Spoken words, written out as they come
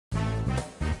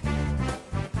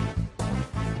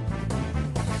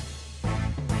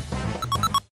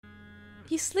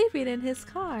He's sleeping in his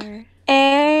car.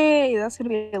 Hey, that's gonna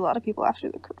be a lot of people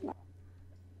after the corona.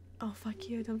 Oh, fuck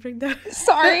you. Don't bring that.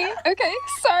 Sorry. Okay,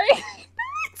 sorry.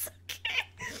 It's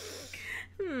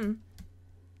okay.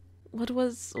 What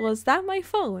was that my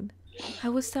phone? I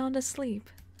was sound asleep.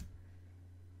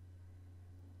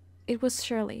 It was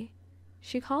Shirley.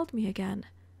 She called me again.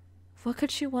 What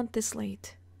could she want this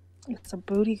late? It's a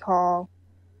booty call.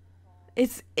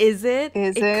 Is it?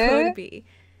 Is it? it? Could be.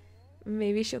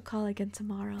 Maybe she'll call again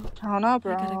tomorrow. I don't know,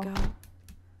 bro. I gotta go.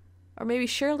 Or maybe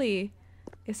Shirley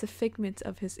is a figment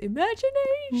of his imagination.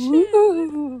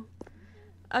 Woo.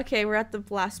 Okay, we're at the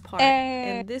last part.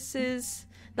 And this is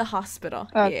the hospital.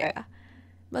 Okay. Yeah.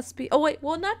 Must be. Oh, wait.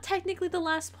 Well, not technically the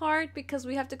last part because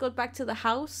we have to go back to the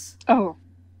house. Oh.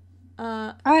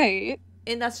 And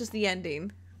that's just the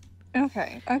ending.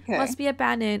 Okay. Must be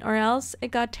abandoned or else it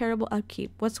got terrible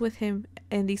upkeep. What's with him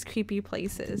in these creepy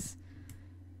places?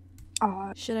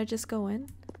 Should I just go in?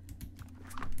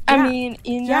 I mean,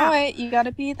 you know it. You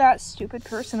gotta be that stupid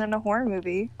person in a horror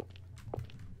movie.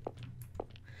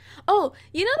 Oh,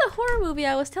 you know the horror movie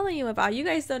I was telling you about? You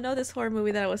guys don't know this horror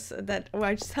movie that I was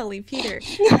telling Peter.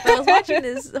 I was watching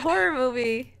this horror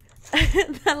movie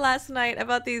that last night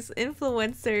about these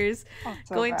influencers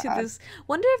going to this.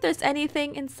 Wonder if there's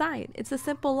anything inside. It's a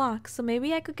simple lock, so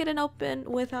maybe I could get it open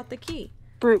without the key.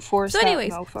 Brute force. So,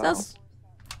 anyways,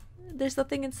 there's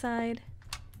nothing inside.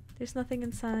 There's nothing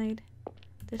inside.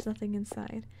 There's nothing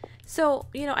inside. So,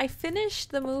 you know, I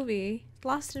finished the movie,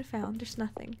 Lost and Found. There's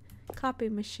nothing. Copy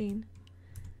machine.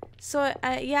 So,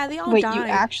 yeah, they all died. Wait, you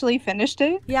actually finished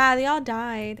it? Yeah, they all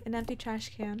died. An empty trash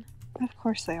can. Of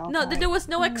course they all died. No, there was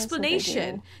no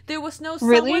explanation. There was no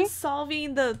really? someone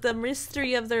solving the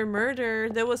mystery of their murder.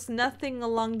 There was nothing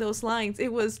along those lines. They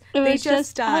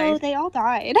just died. Oh, they all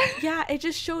died. Yeah, it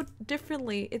just showed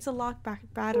differently. It's a lockback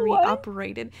battery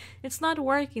operated. It's not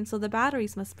working, so the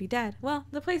batteries must be dead. Well,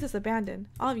 the place is abandoned.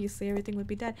 Obviously, everything would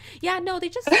be dead. Yeah, no, they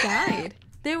just died.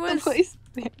 There was... The place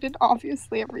abandoned.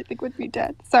 Obviously, everything would be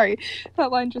dead. Sorry, that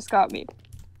line just got me.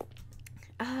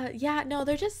 Yeah, no,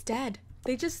 they're just dead.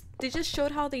 They just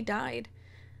showed how they died.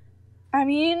 I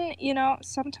mean, you know,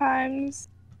 sometimes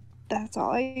that's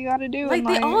all you gotta do. Like,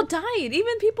 they all died.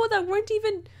 Even people that weren't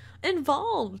even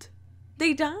involved.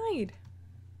 They died.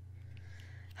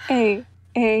 Hey,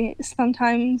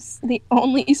 sometimes the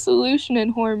only solution in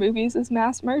horror movies is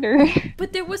mass murder.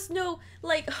 But there was no,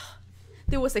 like,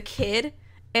 there was a kid,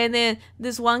 and then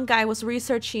this one guy was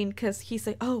researching because he's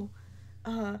like,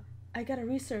 I gotta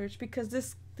research because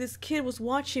this kid was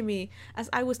watching me as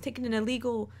I was taking an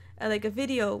illegal, a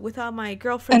video without my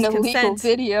girlfriend's consent. An illegal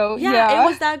video, yeah. It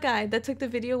was that guy that took the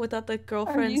video without the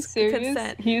girlfriend's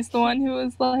consent. He's the one who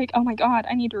was like, oh my god,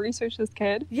 I need to research this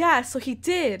kid. Yeah, so he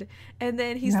did. And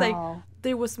then he's like,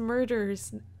 there was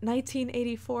murders,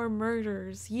 1984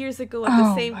 murders, years ago at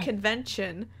the same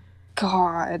convention.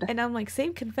 God. And I'm like,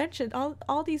 same convention.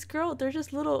 All these girls, they're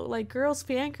just little like girls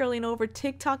fangirling over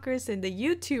TikTokers and the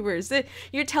YouTubers.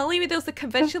 You're telling me there was a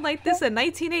convention like this in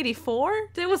 1984?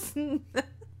 There was.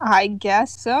 I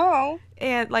guess so.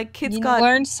 And like kids you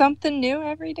learn something new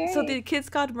every day. So the kids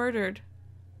got murdered,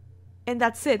 and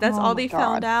that's it. That's all they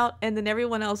found out, and then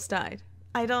everyone else died.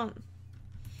 I don't.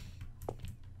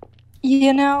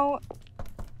 You know,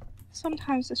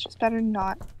 sometimes it's just better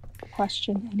not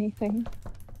question anything.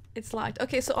 It's locked.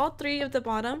 Okay, so all three of the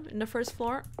bottom and the first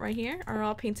floor right here are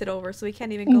all painted over, so we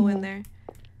can't even go in there.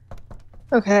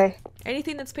 Okay.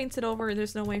 Anything that's painted over,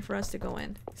 there's no way for us to go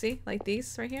in. See? Like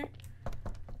these right here.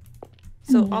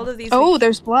 So all of these... Oh,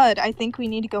 there's blood. I think we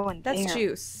need to go in there. That's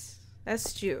juice.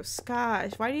 That's juice.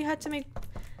 Gosh, why do you have to make...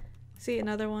 See,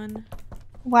 another one.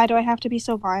 Why do I have to be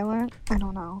so violent? I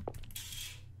don't know.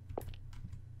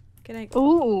 Can I...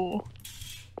 Ooh.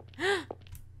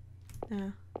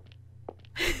 No.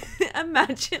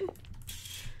 Imagine.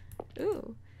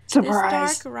 Ooh. Surprise.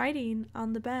 There's dark writing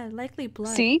on the bed, likely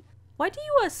blood. See? Why do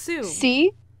you assume?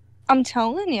 See? I'm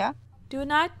telling ya. Do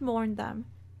not mourn them.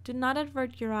 Do not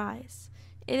avert your eyes.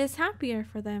 It is happier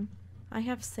for them. I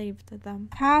have saved them.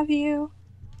 Have you?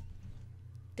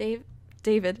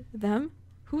 David. Them?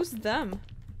 Who's them?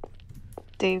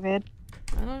 David.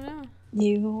 I don't know.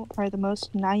 You are the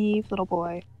most naive little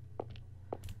boy.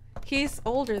 He's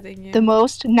older than you. The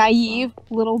most naive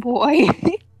little boy.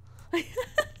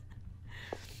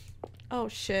 Oh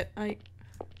shit,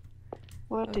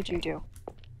 What did you do?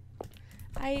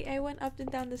 I went up and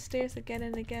down the stairs again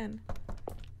and again.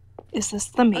 Is this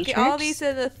the Matrix? Okay, all these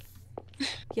are the...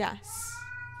 Yes.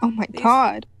 Oh my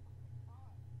god.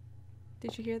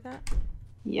 Did you hear that?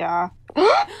 Yeah. No!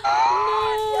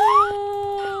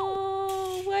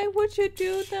 Why would you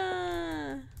do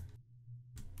that?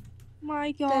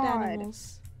 My Dead god.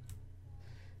 animals.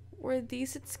 Were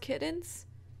these its kittens?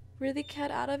 Really cat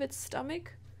out of its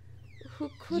stomach? Who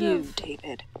could You, have?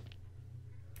 David.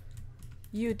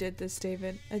 You did this,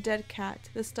 David. A dead cat.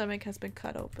 The stomach has been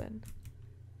cut open.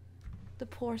 The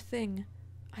poor thing.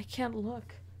 I can't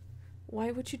look.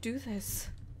 Why would you do this?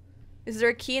 Is there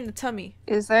a key in the tummy?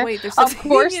 Is there? Wait, there's Of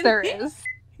something course in there here. is.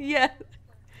 Yeah.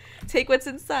 Take what's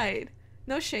inside.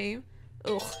 No shame.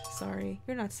 Ugh, sorry.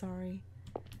 You're not sorry.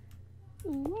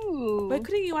 Ooh. Why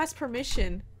couldn't you ask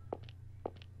permission?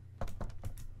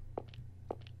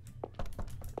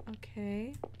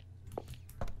 Okay.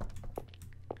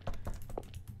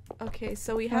 Okay,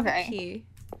 so we have a key.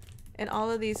 And all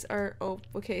of these are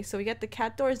okay, so we got the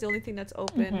cat door is the only thing that's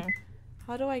open.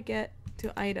 How do I get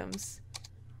to items?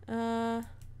 Can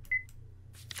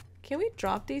we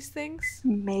drop these things?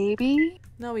 Maybe?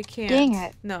 No, we can't. Dang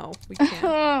it. No, we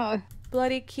can't.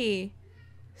 Bloody key.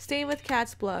 Stained with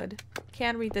cat's blood.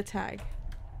 Can't read the tag.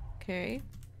 Okay.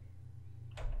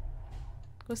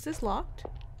 Was this locked?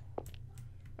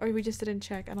 Or we just didn't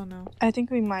check? I don't know. I think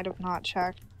we might have not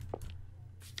checked.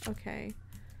 Okay.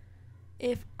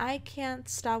 If I can't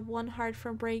stop one heart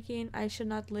from breaking, I should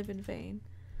not live in vain.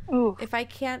 Ooh. If I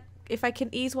can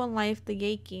ease one life the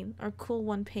aching, or cool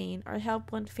one pain, or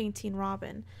help one fainting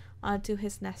robin onto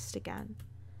his nest again,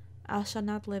 I shall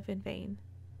not live in vain.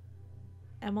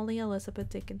 Emily Elizabeth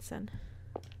Dickinson.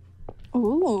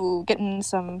 Ooh, getting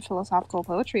some philosophical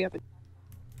poetry up.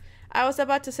 I was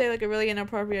about to say like a really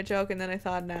inappropriate joke, and then I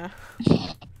thought, nah.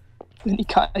 Then you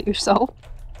cut yourself.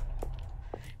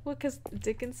 Well, because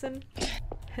Dickinson.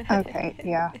 Okay,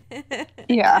 yeah.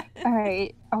 Yeah,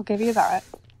 alright. I'll give you that.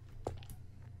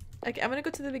 Okay, I'm gonna go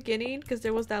to the beginning because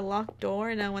there was that locked door,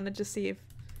 and I want to just see if.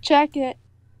 Check it.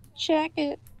 Check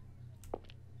it.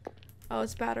 Oh,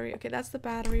 it's battery. Okay, that's the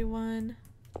battery one.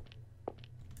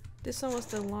 This one was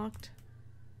the locked.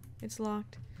 It's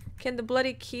locked. Can the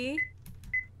bloody key?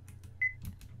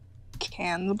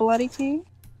 Can the bloody key?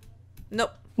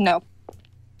 Nope. No.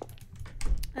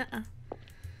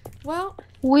 Well,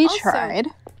 we also, tried.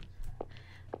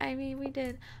 I mean, we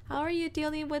did. How are you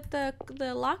dealing with the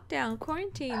lockdown,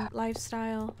 quarantine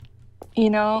lifestyle? You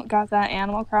know, got that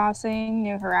Animal Crossing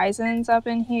New Horizons up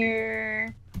in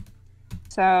here.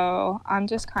 So I'm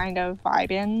just kind of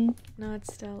vibing. No,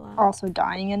 it's still locked. Also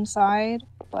dying inside,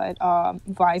 but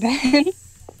vibing.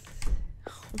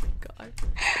 Oh my god.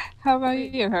 How about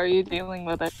you? How are you dealing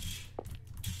with it?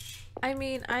 I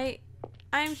mean,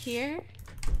 I'm here.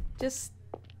 Just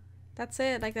that's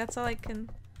it. Like that's all I can.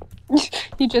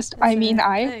 You just.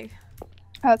 That's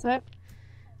That's it.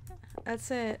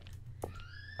 That's it.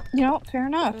 You know, fair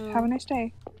enough. Oh. Have a nice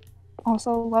day.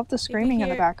 Also, love the screaming in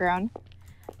the background.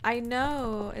 I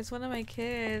know. It's one of my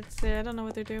kids. I don't know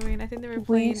what they're doing. I think they were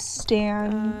playing. Please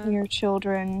stand your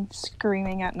children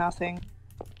screaming at nothing.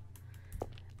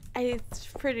 I'm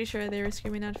pretty sure they were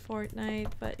screaming at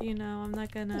Fortnite, but you know, I'm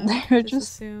not gonna They're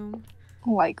just assume.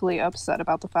 Likely upset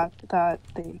about the fact that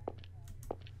they.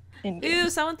 Ew!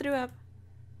 Someone threw up.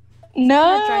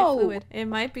 No. Dry fluid. It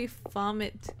might be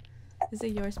vomit. Is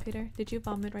it yours, Peter? Did you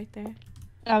vomit right there?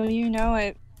 Oh, you know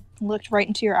it. Looked right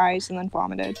into your eyes and then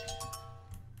vomited.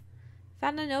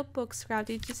 Found a notebook, Scrap.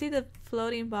 Did you see the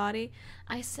floating body?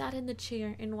 I sat in the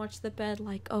chair and watched the bed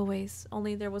like always,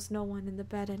 only there was no one in the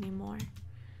bed anymore.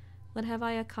 What have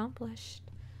I accomplished?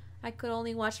 I could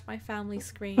only watch my family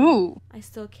scream. Ooh. I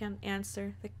still can't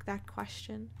answer that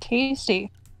question.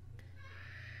 Tasty.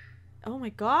 Oh my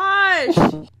gosh!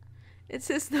 It's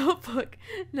his notebook.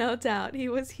 No doubt. He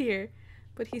was here.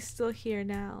 But he's still here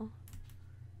now.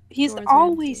 He's Doors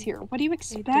always empty. here. What do you A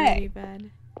expect? dirty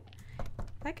bed.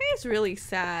 That guy is really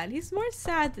sad. He's more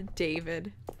sad than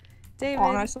David. David,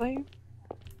 Honestly.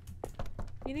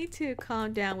 you need to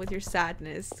calm down with your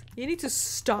sadness. You need to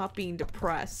stop being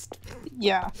depressed.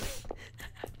 Yeah.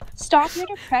 Stop your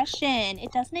depression.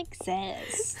 It doesn't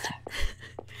exist.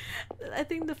 I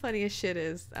think the funniest shit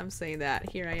is I'm saying that.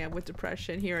 Here I am with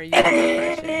depression. Here are you with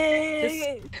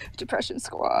depression. Depression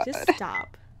squad. Just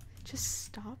stop. Just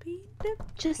stop being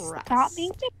depressed. Just stop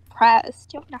being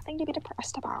depressed. You have nothing to be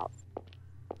depressed about.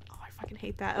 Oh, I fucking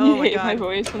hate that. You Oh my hate god. my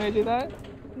voice when I do that?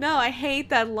 No, I hate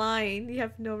that line. You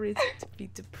have no reason to be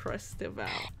depressed about.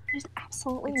 There's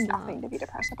absolutely It's nothing not. to be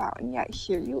depressed about, and yet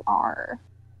here you are.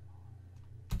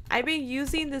 I've been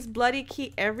using this bloody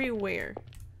key everywhere.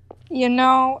 You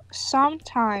know,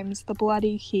 sometimes the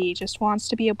bloody key just wants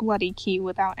to be a bloody key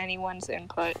without anyone's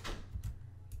input.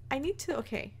 I need to...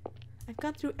 Okay. I've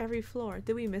gone through every floor.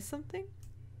 Did we miss something?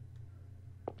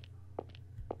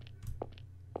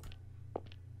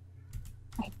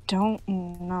 I don't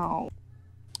know.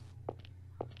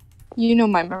 You know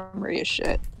my memory is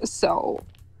shit, so...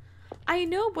 I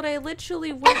know, but I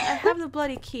literally went. I have the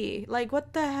bloody key. Like,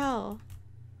 what the hell?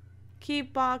 Key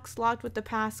box locked with the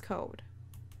passcode.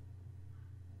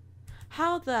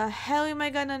 How the hell am I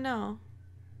gonna know?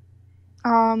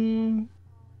 All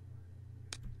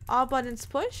buttons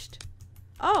pushed?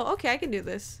 Oh, okay, I can do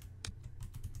this.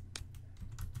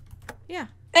 Yeah.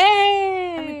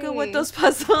 Hey! I'm good with those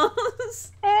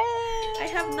puzzles. Hey!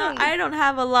 I don't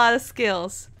have a lot of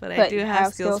skills, but I do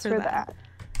have skills for that.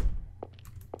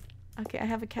 Okay, I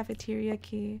have a cafeteria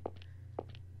key.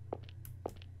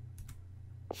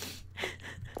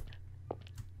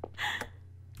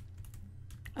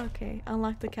 Okay,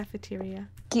 unlock the cafeteria.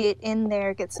 Get in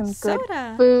there, get some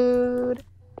soda. Good food.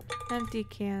 Empty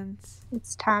cans.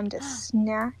 It's time to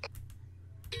snack.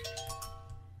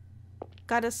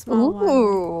 Got a small one.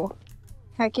 Ooh.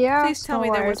 Heck yeah. Please tell me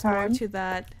there was more to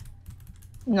that.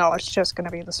 No, it's just gonna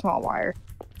be the small wire.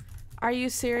 Are you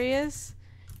serious?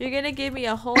 You're gonna give me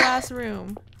a whole ass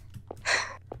room.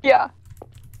 Yeah.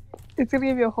 It's gonna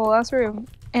give you a whole ass room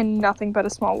and nothing but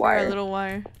a small wire. Or a little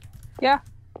wire. Yeah.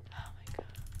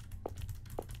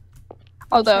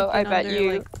 Although I bet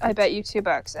you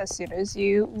 $2 as soon as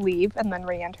you leave and then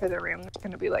re-enter the room, there's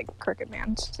gonna be like Crooked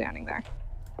Man standing there.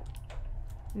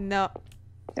 No.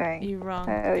 Dang. You're wrong.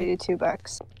 I owe you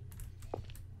 $2.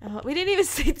 We didn't even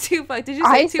say $2. Did you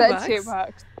say $2? I said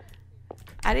 $2.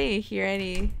 I didn't hear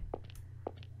any.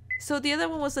 So the other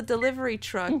one was the delivery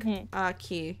truck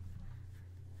key.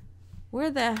 Where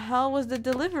the hell was the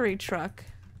delivery truck?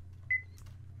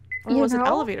 Or was it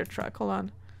elevator truck? Hold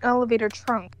on. Elevator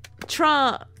trunk.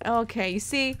 Trunk. Okay, you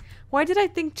see? Why did I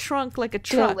think trunk like a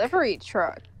truck? Delivery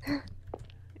truck.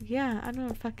 Yeah, I don't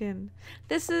know, fucking...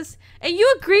 This is... And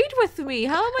you agreed with me!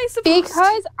 How am I supposed to...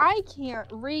 Because I can't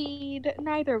read.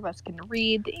 Neither of us can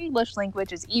read. The English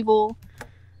language is evil.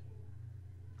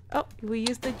 Oh, we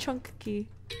used the trunk key.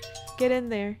 Get in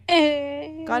there.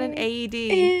 Got an AED.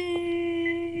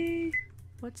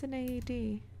 What's an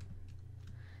AED?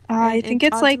 I think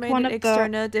it's like one of the...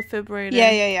 external defibrillator.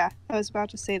 Yeah. I was about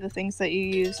to say the things that you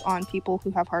use on people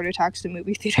who have heart attacks in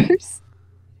movie theaters.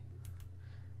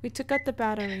 We took out the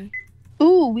battery.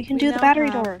 Ooh, we can do the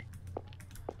battery door.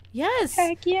 Yes.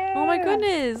 Heck yeah. Oh my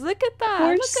goodness. Look at that.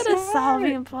 We're Look at us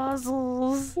solving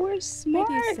puzzles. We're smart.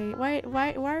 Why do you say?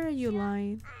 Why are you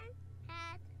lying?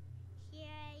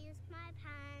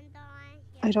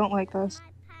 I don't like this.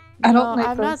 I don't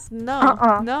like this. No.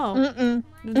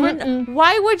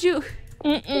 Why would you?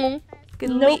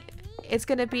 Nope. It's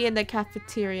gonna be in the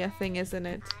cafeteria thing, isn't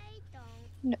it?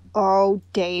 No. Oh,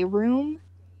 day room?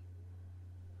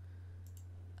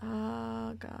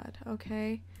 Oh, God.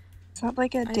 Okay. Is that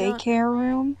like a daycare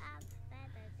room?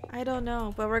 I don't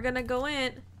know, but we're gonna go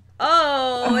in.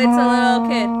 Oh, it's a little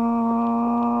kid.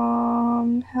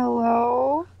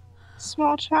 Hello?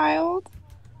 Small child?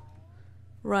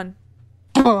 Run.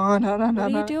 Oh, no. What are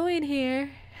you doing here?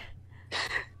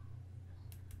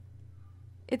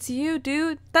 It's you,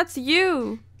 dude. That's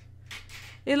you.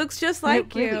 It looks just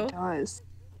like you. It really does.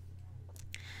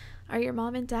 Are your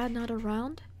mom and dad not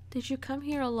around? Did you come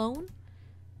here alone?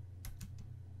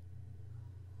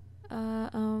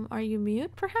 Are you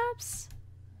mute, perhaps?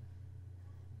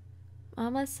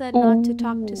 Mama said not to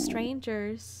talk to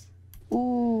strangers.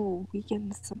 Ooh, we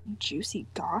getting some juicy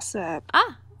gossip.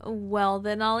 Ah, well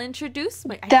then I'll introduce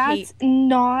That's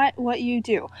not what you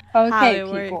do. Okay,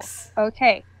 people. Works.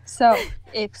 Okay, so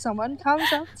if someone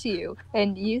comes up to you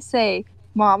and you say,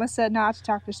 Mama said not to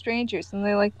talk to strangers, and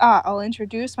they're like, I'll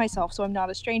introduce myself so I'm not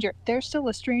a stranger. They're still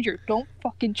a stranger. Don't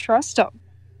fucking trust them.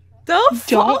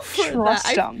 Don't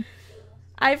trust them.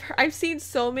 I've seen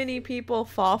so many people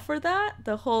fall for that.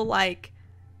 The whole like,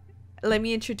 let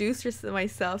me introduce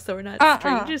myself so we're not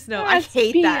strangers. No, I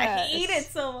hate BS. that. I hate it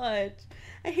so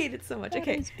much. That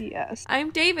Okay. is BS.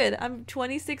 I'm David. I'm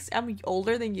 26. I'm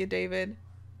older than you, David.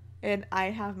 And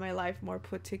I have my life more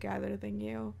put together than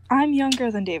you. I'm younger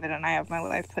than David and I have my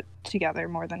life put together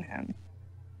more than him.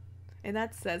 And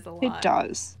that says a lot. It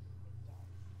does.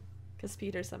 Because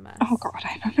Peter's a mess. Oh God,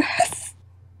 I'm a mess.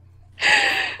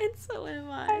 And so am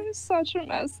I. I'm such a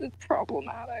mess. It's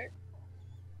problematic.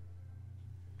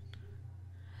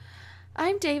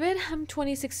 I'm David. I'm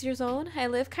 26 years old. I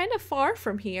live kind of far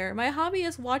from here. My hobby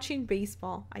is watching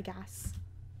baseball, I guess.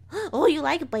 Oh, you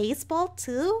like baseball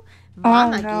too?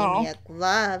 Mama gave me a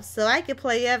glove so I could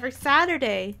play every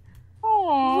Saturday. Aww.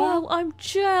 Wow, I'm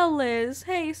jealous.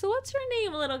 Hey, so what's your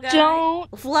name, little guy?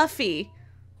 Don't. Fluffy.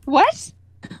 What?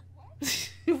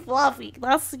 Fluffy.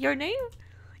 That's your name?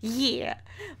 Yeah.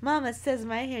 Mama says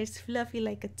my hair's fluffy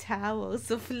like a towel,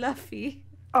 so Fluffy.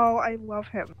 Oh, I love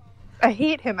him. I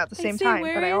hate him at the same say, time,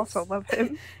 where but I is- also love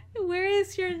him. Where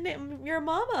is your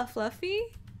mama, Fluffy?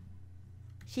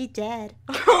 She dead.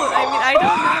 Oh, I mean, I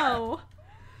don't know.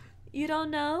 You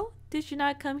don't know? Did you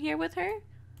not come here with her?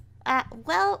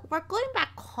 Well, we're going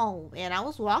back home, and I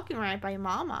was walking right by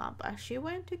Mama, but she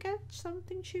went to get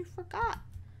something she forgot.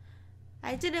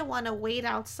 I didn't want to wait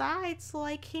outside, so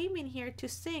I came in here to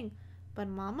sing, but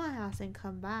Mama hasn't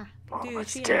come back. Dude,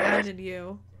 she abandoned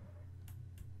you.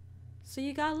 So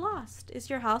you got lost. Is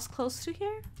your house close to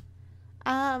here?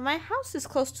 My house is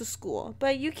close to school,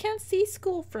 but you can't see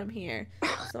school from here.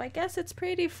 So I guess it's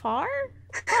pretty far?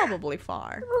 Probably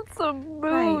far. That's a mood,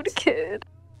 Right. kid.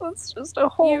 That's just a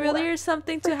whole. You really are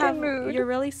something to have. mood. You're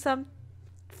really some.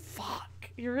 Fuck.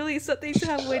 You're really something to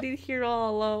have waiting here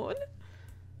all alone.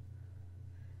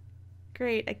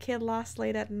 Great, a kid lost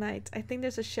late at night. I think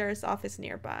there's a sheriff's office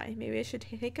nearby. Maybe I should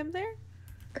take him there?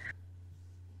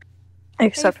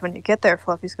 Except when you get there,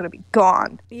 Fluffy's gonna be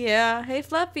gone. Yeah. Hey,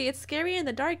 Fluffy, it's scary in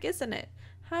the dark, isn't it?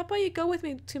 How about you go with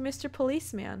me to Mr.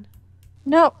 Policeman?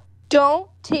 No, don't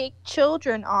take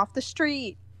children off the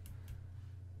street.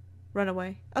 Run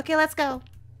away. Okay, let's go.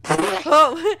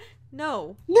 Oh,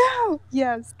 no. No.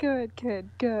 Yes, good.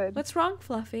 What's wrong,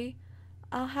 Fluffy?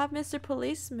 I'll have Mr.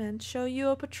 Policeman show you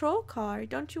a patrol car.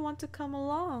 Don't you want to come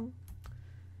along?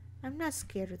 I'm not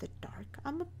scared of the dark.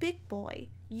 I'm a big boy.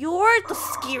 You're the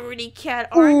scaredy cat,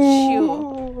 aren't you?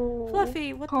 Ooh.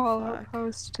 Fluffy, what Call the out fuck?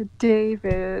 post to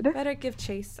David. Better give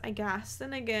chase, I guess.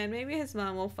 Then again, maybe his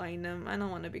mom will find him. I don't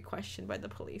want to be questioned by the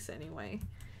police anyway.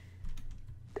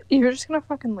 You're just gonna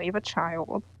fucking leave a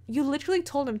child. You literally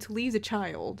told him to leave the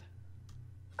child.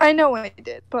 I know I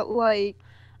did, but like,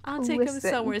 I'll take him Listen.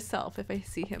 somewhere else if I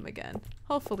see him again.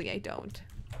 Hopefully I don't.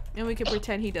 And we can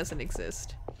pretend he doesn't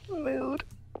exist. mood.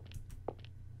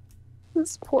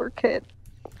 This poor kid.